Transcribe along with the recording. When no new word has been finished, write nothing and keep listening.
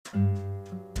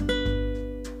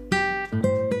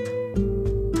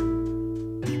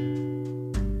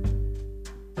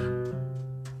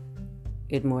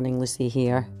Good morning, Lucy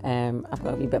here. I've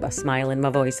got a wee bit of a smile in my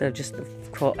voice. I've just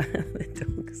caught the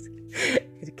dogs.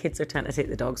 The kids are trying to take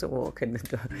the dogs a walk, and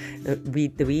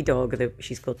the wee dog,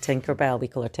 she's called Tinkerbell, we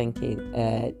call her Tinky,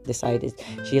 decided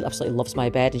she absolutely loves my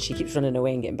bed, and she keeps running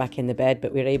away and getting back in the bed,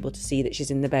 but we're able to see that she's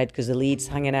in the bed because the lead's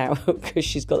hanging out because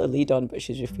she's got the lead on, but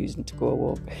she's refusing to go a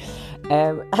walk.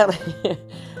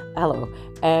 Hello.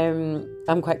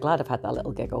 I'm quite glad I've had that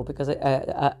little giggle because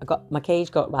my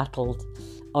cage got rattled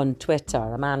on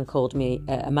Twitter. A man called me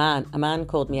a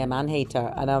man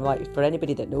hater, and I'm like, for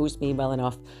anybody that knows me well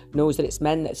enough knows that it's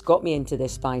men that's got me into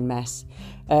this fine mess.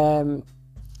 And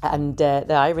the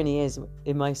irony is,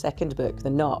 in my second book, The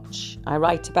Notch, I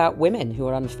write about women who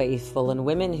are unfaithful and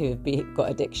women who have got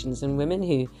addictions and women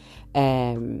who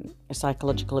are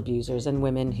psychological abusers and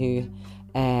women who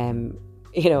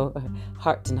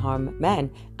hurt and harm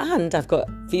men. And I've got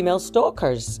female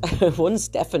stalkers. One's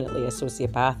definitely a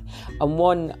sociopath, and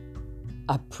one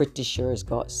I'm pretty sure has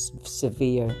got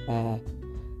severe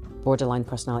borderline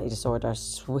personality disorder,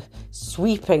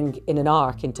 sweeping in an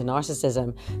arc into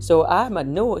narcissism. So I'm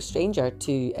no stranger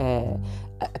to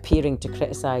appearing to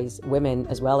criticise women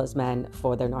as well as men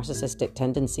for their narcissistic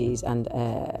tendencies and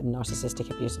narcissistic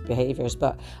abusive behaviours.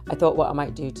 But I thought what I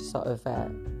might do to sort of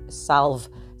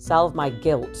salve my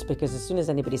guilt, because as soon as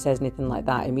anybody says anything like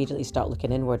that, I immediately start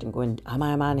looking inward and going, am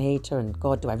I a man hater? And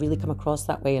God, do I really come across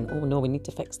that way? And oh no, we need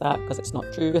to fix that because it's not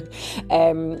true.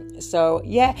 So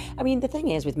yeah, I mean, the thing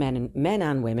is with men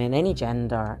and women, any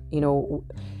gender,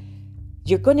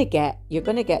 you're going to get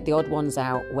the odd ones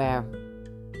out where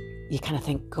you kind of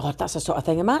think, God, that's the sort of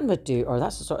thing a man would do, or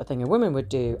that's the sort of thing a woman would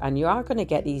do. And you are going to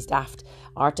get these daft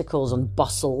articles on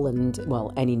Bustle and,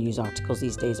 well, any news articles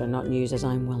these days are not news, as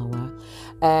I'm well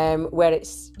aware, where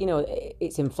it's,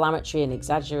 it's inflammatory and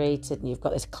exaggerated, and you've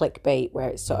got this clickbait where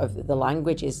it's sort of, the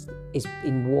language is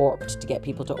being warped to get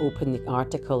people to open the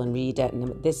article and read it.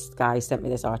 And this guy sent me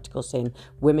this article saying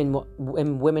women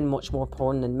watch more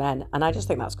porn than men. And I just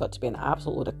think that's got to be an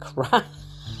absolute load of crap.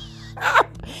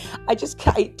 I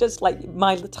just like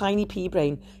my tiny pea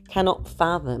brain cannot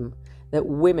fathom that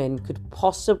women could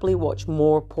possibly watch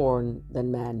more porn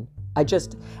than men.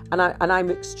 I'm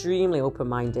extremely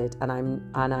open-minded,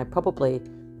 and I probably,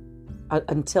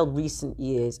 until recent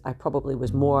years, I probably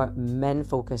was more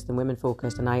men-focused than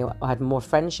women-focused, and I had more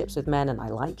friendships with men, and I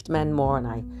liked men more, and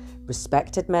I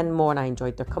respected men more, and I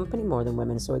enjoyed their company more than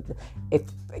women. So if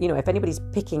anybody's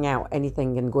picking out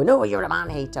anything and going, oh, you're a man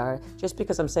hater, just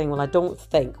because I'm saying, well, I don't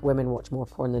think women watch more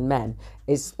porn than men,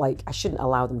 is like, I shouldn't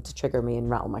allow them to trigger me and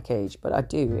rattle my cage, but I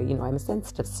do, I'm a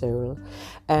sensitive soul.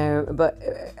 But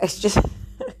it's just...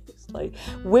 Like,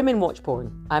 women watch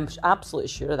porn. I'm absolutely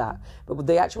sure of that. But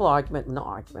the actual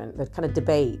the kind of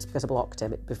debate, because I blocked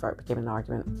it before it became an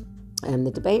argument, and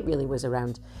the debate really was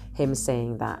around him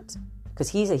saying that, because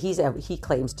he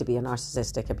claims to be a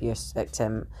narcissistic abuse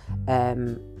victim,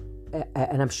 and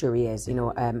I'm sure he is.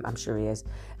 I'm sure he is.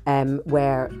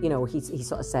 Where he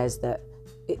sort of says that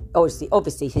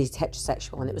obviously he's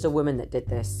heterosexual, and it was a woman that did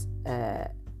this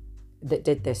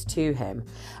to him,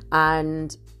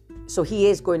 and so he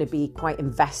is going to be quite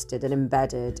invested and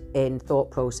embedded in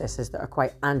thought processes that are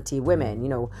quite anti-women.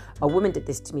 A woman did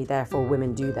this to me, therefore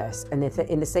women do this. And if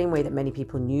in the same way that many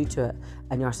people new to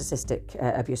a narcissistic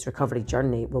abuse recovery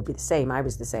journey will be the same, I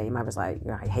was the same. I was like,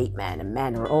 I hate men,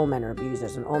 and all men are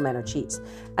abusers, and all men are cheats.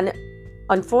 And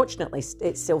unfortunately,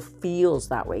 it still feels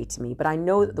that way to me. But I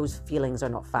know that those feelings are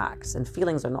not facts, and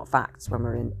feelings are not facts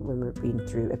when we're being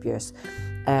through abuse.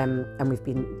 And we've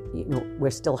been,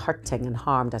 we're still hurting and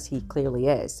harmed, as he clearly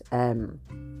is.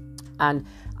 And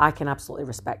I can absolutely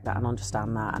respect that and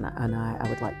understand that. And I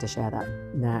would like to share that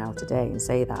now, today, and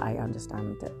say that I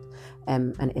understand it.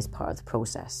 And it is part of the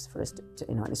process for us to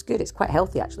and it's good. It's quite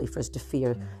healthy, actually, for us to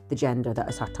fear the gender that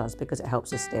has hurt us, because it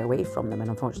helps us stay away from them. And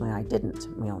unfortunately, I didn't.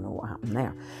 We all know what happened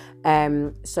there.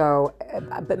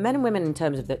 But men and women, in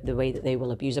terms of the way that they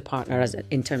will abuse a partner,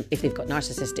 if they've got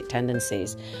narcissistic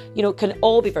tendencies, can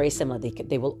all be very similar.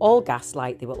 They will all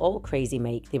gaslight. They will all crazy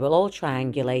make. They will all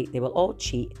triangulate. They will all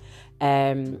cheat.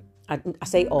 I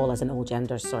say all as in all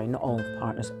genders, sorry, not all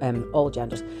partners, all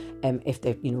genders, if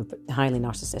they're, highly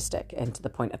narcissistic, and to the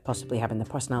point of possibly having the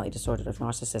personality disorder of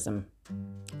narcissism.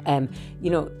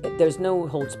 There's no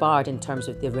holds barred in terms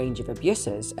of the range of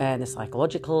abuses, and the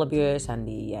psychological abuse, and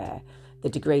the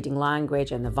degrading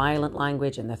language, and the violent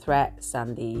language, and the threats,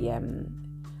 and the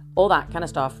all that kind of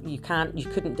stuff. You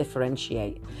couldn't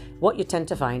differentiate. What you tend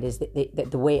to find is that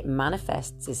the way it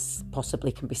manifests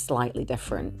can be slightly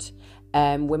different.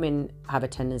 Women have a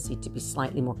tendency to be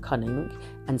slightly more cunning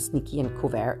and sneaky and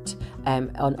covert,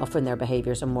 and often their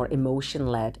behaviours are more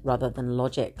emotion-led rather than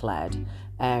logic-led.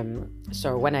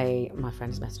 So when my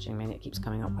friend's messaging me and it keeps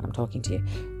coming up when I'm talking to you,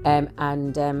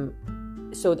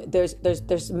 so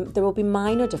there will be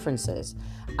minor differences,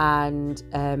 and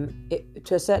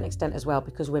to a certain extent as well,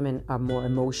 because women are more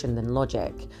emotion than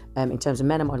logic. In terms of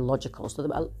men are more logical.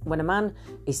 So when a man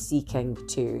is seeking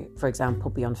to, for example,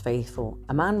 be unfaithful,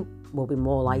 a man will be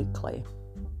more likely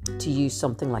to use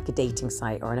something like a dating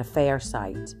site or an affair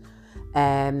site,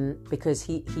 because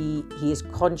he is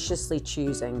consciously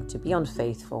choosing to be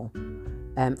unfaithful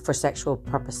for sexual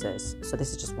purposes. So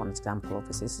this is just one example.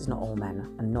 Obviously, this is not all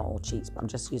men and not all cheats, but I'm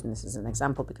just using this as an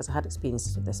example because I had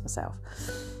experiences of this myself.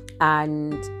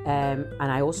 And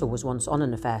I also was once on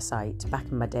an affair site back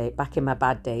in my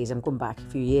bad days. I'm going back a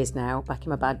few years now, back in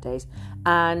my bad days.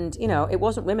 And, it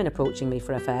wasn't women approaching me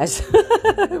for affairs.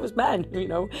 It was men,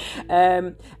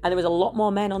 and there was a lot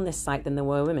more men on this site than there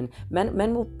were women.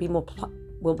 Men will be more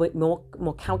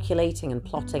calculating and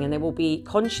plotting, and they will be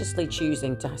consciously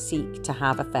choosing to seek to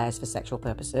have affairs for sexual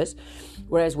purposes,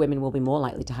 whereas women will be more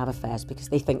likely to have affairs because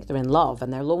they think they're in love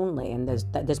and they're lonely, and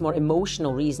there's more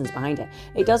emotional reasons behind it.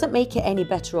 It doesn't make it any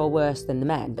better or worse than the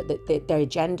men, but their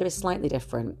agenda is slightly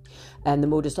different, and the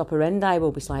modus operandi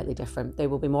will be slightly different. They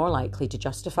will be more likely to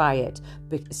justify it,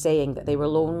 saying that they were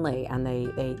lonely and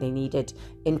they needed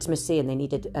intimacy and they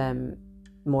needed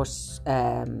more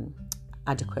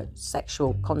adequate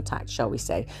sexual contact, shall we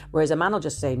say, whereas a man will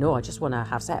just say, no, I just want to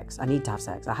have sex, I need to have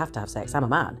sex, I have to have sex, I'm a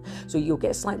man. So you'll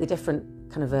get a slightly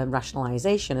different kind of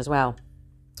rationalization as well.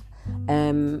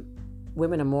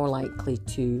 Women are more likely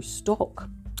to stalk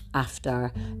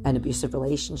after an abusive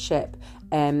relationship,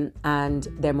 and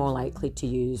they're more likely to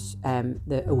use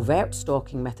the overt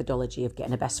stalking methodology of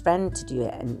getting a best friend to do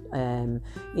it, and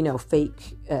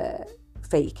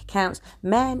fake accounts.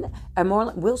 Men are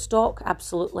will stalk,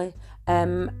 absolutely,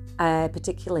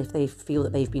 particularly if they feel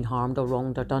that they've been harmed or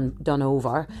wronged or done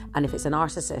over. And if it's a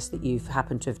narcissist that you've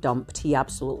happened to have dumped, he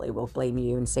absolutely will blame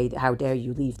you and say that how dare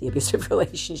you leave the abusive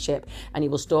relationship, and he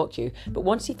will stalk you. But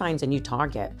once he finds a new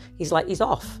target, he's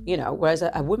off, whereas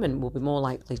a woman will be more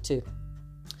likely to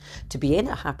be in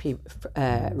a happy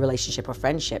relationship or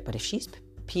friendship, but if she's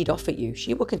peed off at you,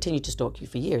 she will continue to stalk you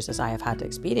for years, as I have had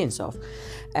experience of.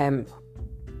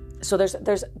 So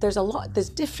there's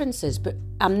differences, but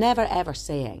I'm never ever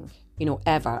saying,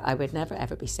 I would never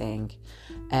ever be saying,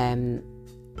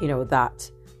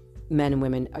 that men and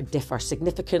women differ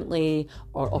significantly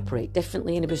or operate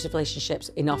differently in abusive relationships,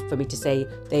 enough for me to say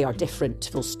they are different,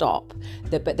 full stop.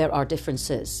 But there are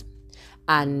differences.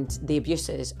 And the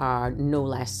abuses are no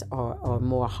less or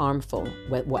more harmful,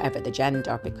 whatever the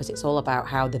gender, because it's all about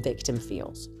how the victim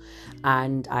feels.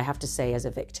 And I have to say, as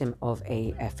a victim of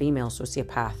a female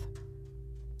sociopath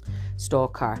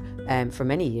stalker for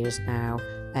many years now,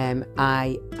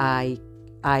 I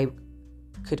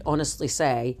could honestly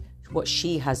say what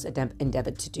she has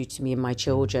endeavoured to do to me and my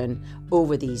children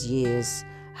over these years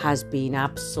has been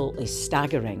absolutely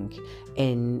staggering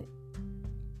in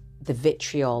the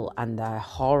vitriol and the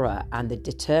horror and the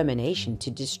determination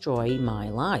to destroy my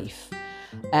life.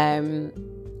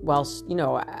 Whilst,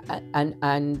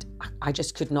 and I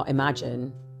just could not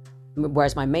imagine,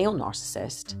 whereas my male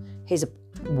narcissist, his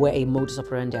modus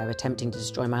operandi of attempting to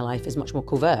destroy my life is much more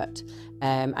covert,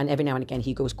 and every now and again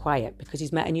he goes quiet because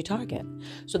he's met a new target.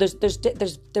 So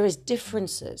there is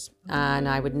differences, and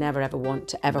I would never ever want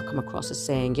to ever come across as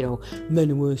saying, men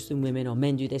are worse than women, or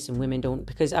men do this and women don't,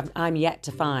 because I'm yet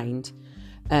to find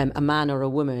a man or a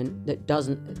woman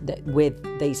that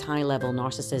with these high level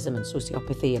narcissism and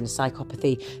sociopathy and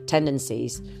psychopathy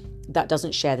tendencies that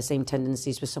doesn't share the same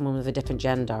tendencies with someone with a different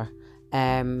gender.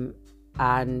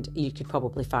 And you could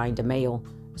probably find a male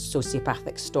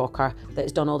sociopathic stalker that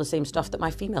has done all the same stuff that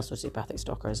my female sociopathic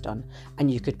stalker has done.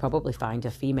 And you could probably find a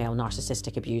female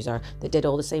narcissistic abuser that did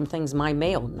all the same things my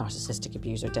male narcissistic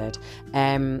abuser did.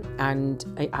 And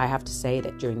I have to say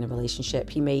that during the relationship,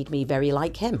 he made me very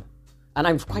like him. And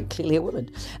I'm quite clearly a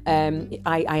woman.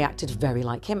 I acted very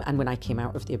like him. And when I came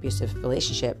out of the abusive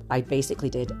relationship, I basically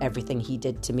did everything he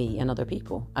did to me and other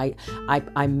people.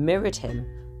 I mirrored him.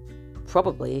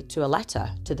 Probably to the letter.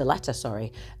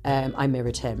 I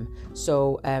mirrored him.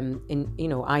 So,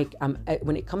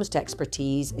 when it comes to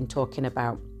expertise in talking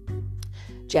about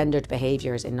gendered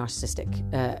behaviours in narcissistic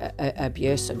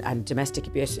abuse and domestic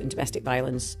abuse and domestic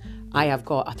violence, I have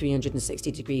got a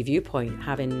 360-degree viewpoint,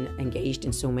 having engaged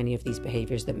in so many of these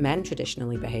behaviours that men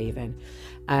traditionally behave in.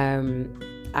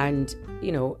 And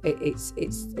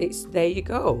it's there you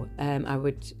go.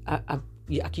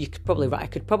 you could probably write. I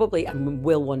could probably and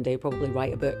will one day probably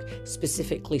write a book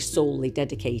specifically solely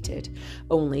dedicated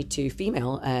only to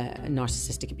female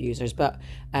narcissistic abusers. But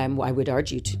what I would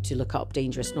urge you to look up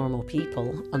Dangerous Normal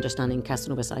People: Understanding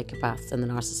Casanova Psychopaths and the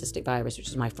Narcissistic Virus, which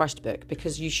is my first book,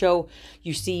 because you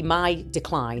see my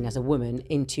decline as a woman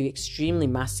into extremely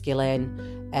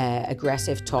masculine,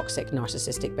 aggressive, toxic,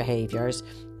 narcissistic behaviours.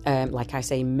 Like I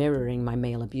say, mirroring my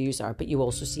male abuser, but you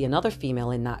also see another female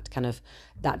in that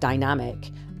dynamic,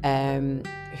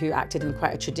 who acted in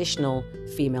quite a traditional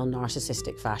female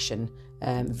narcissistic fashion,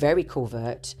 very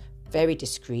covert, very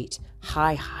discreet,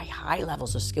 high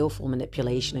levels of skillful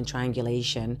manipulation and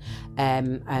triangulation,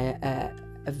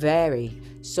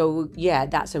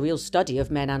 that's a real study of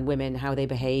men and women, how they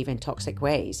behave in toxic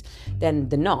ways. Then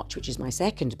The Notch, which is my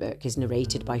second book, is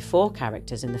narrated by 4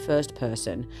 characters in the first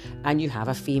person, and you have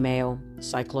a female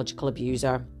psychological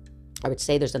abuser. I would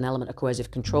say there's an element of coercive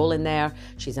control in there.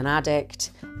 She's an addict.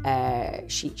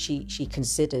 She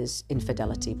considers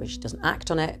infidelity, but she doesn't act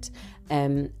on it.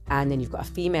 And then you've got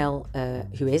a female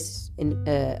who is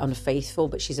unfaithful,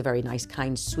 but she's a very nice,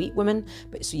 kind, sweet woman.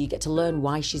 But so you get to learn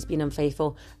why she's been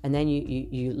unfaithful. And then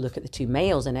you look at the 2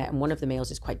 males in it, and one of the males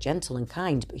is quite gentle and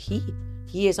kind, but he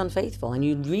is unfaithful. And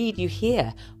you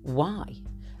hear why.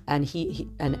 And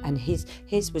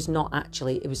his was not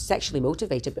actually, it was sexually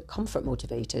motivated, but comfort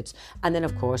motivated. And then,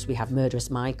 of course, we have Murderous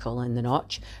Michael in The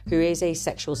Notch, who is a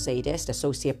sexual sadist, a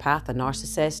sociopath, a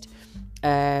narcissist,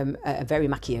 a very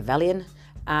Machiavellian.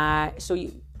 I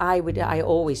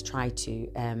always try to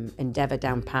endeavour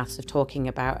down paths of talking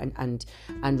about and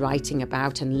writing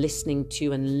about and listening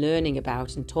to and learning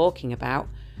about and talking about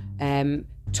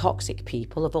toxic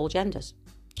people of all genders.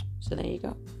 So there you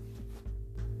go.